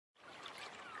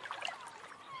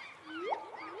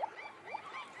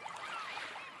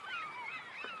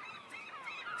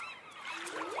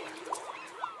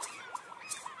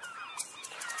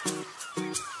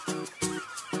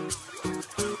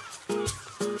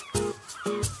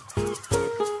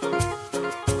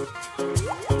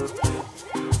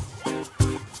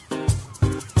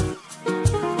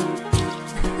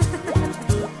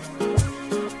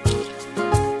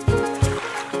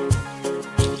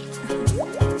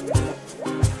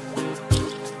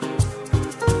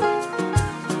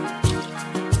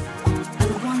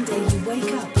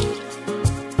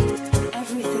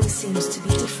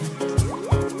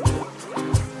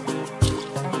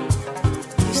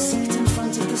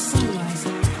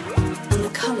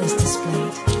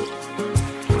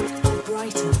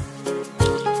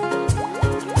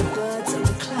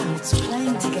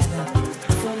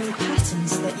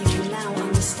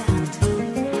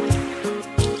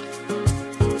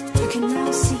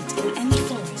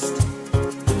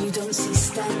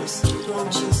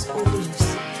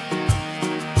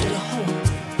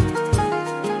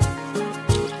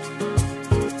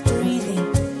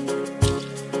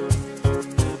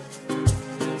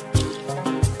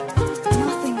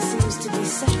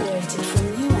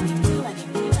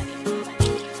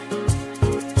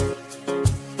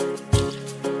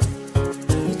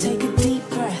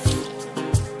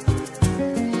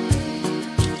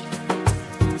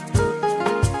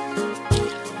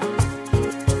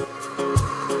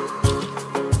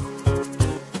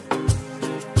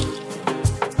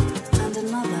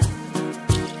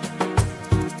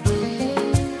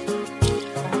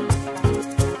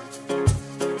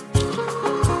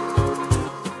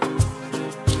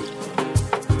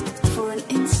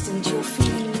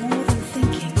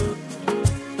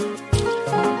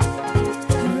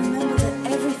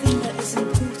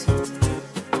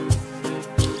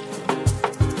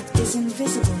is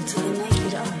invisible to the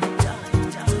naked eye.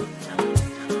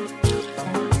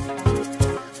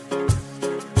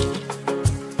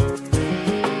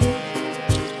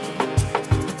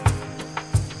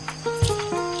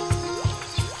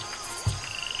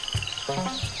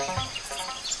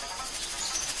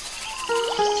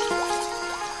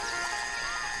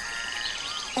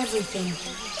 Everything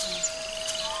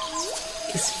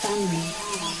is family.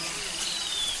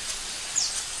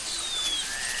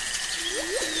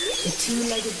 The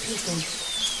two-legged people,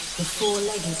 the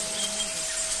four-legged,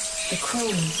 the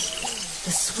crows,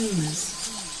 the swimmers,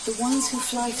 the ones who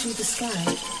fly through the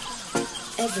sky.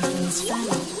 Everything is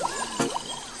family.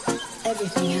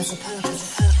 Everything has a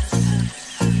purpose.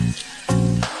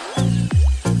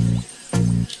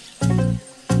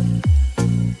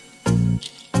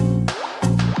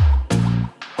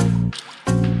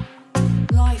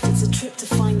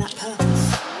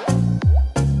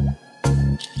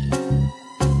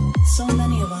 So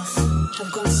many of us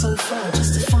have gone so far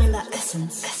just to find that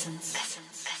essence.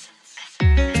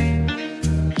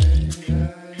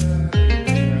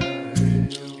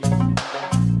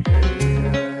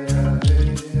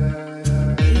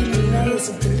 Peeling layers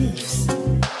of beliefs,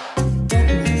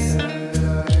 dogmas,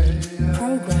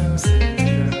 programs,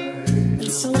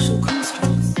 and social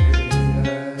constructs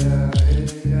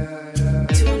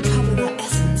to uncover that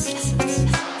essence.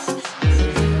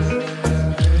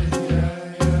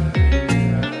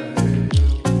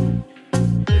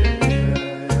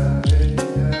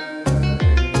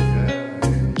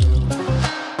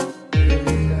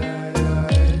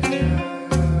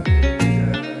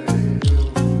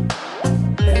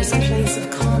 There's a place of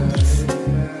calmness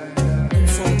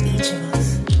inside each of us.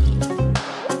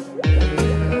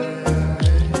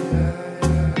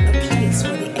 A place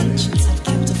where the ancients have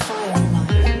kept a fire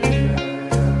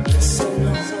alive for so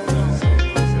long.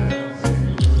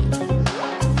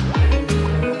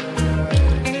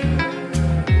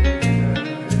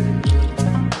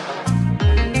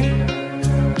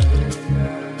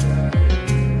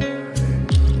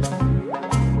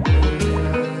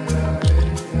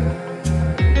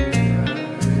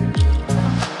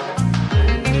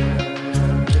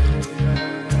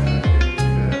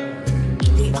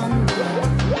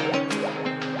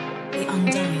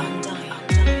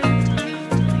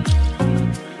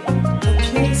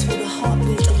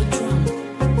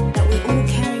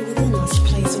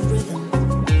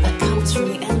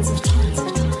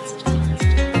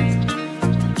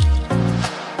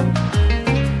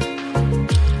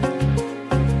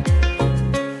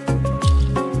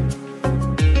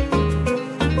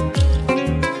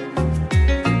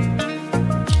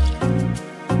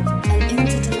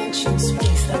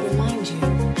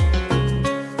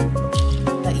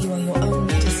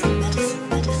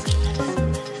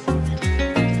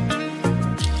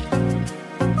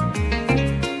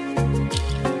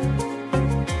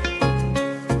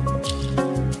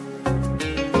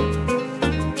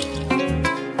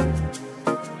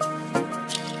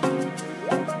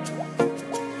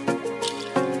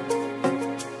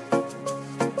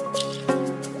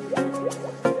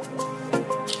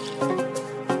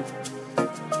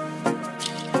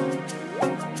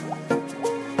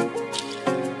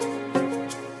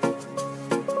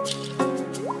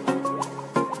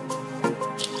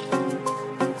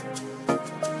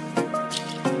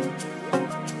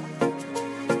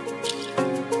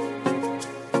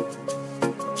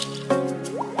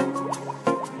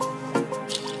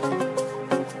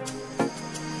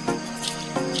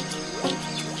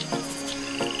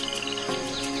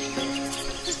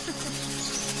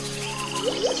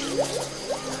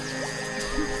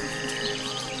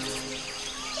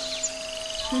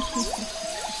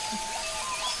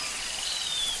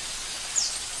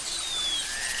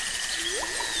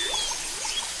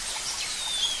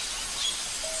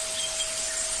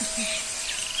 Okay.